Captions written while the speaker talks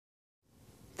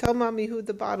Tell Mommy who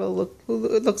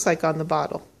it looks like on the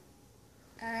bottle.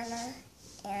 Anna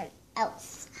and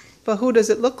Elsa. But who does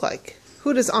it look like?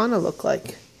 Who does Anna look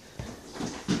like?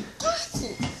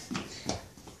 Khaki.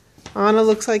 Anna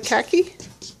looks like Khaki?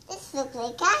 This looks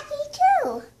like Khaki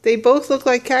too. They both look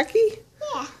like Khaki?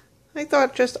 Yeah. I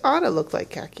thought just Anna looked like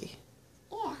Khaki.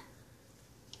 Yeah.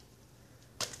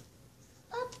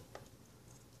 Up.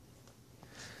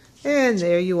 And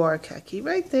there you are, Khaki.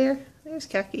 Right there. There's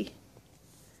Khaki.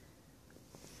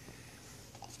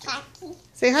 Khaki.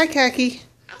 Say hi, Khaki.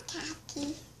 Hi,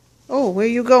 Khaki. Oh, where are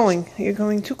you going? You're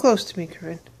going too close to me,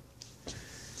 Corinne.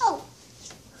 Oh,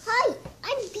 hi.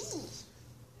 I'm B.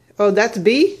 Oh, that's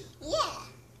B? Yeah.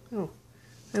 Oh.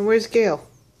 And where's Gail?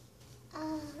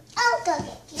 I'll go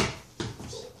get you.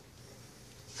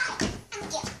 Hi, I'm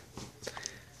Gail.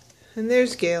 And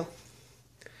there's Gail.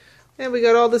 And we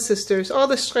got all the sisters, all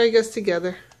the Stregas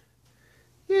together.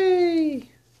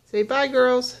 Yay! Say bye,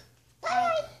 girls.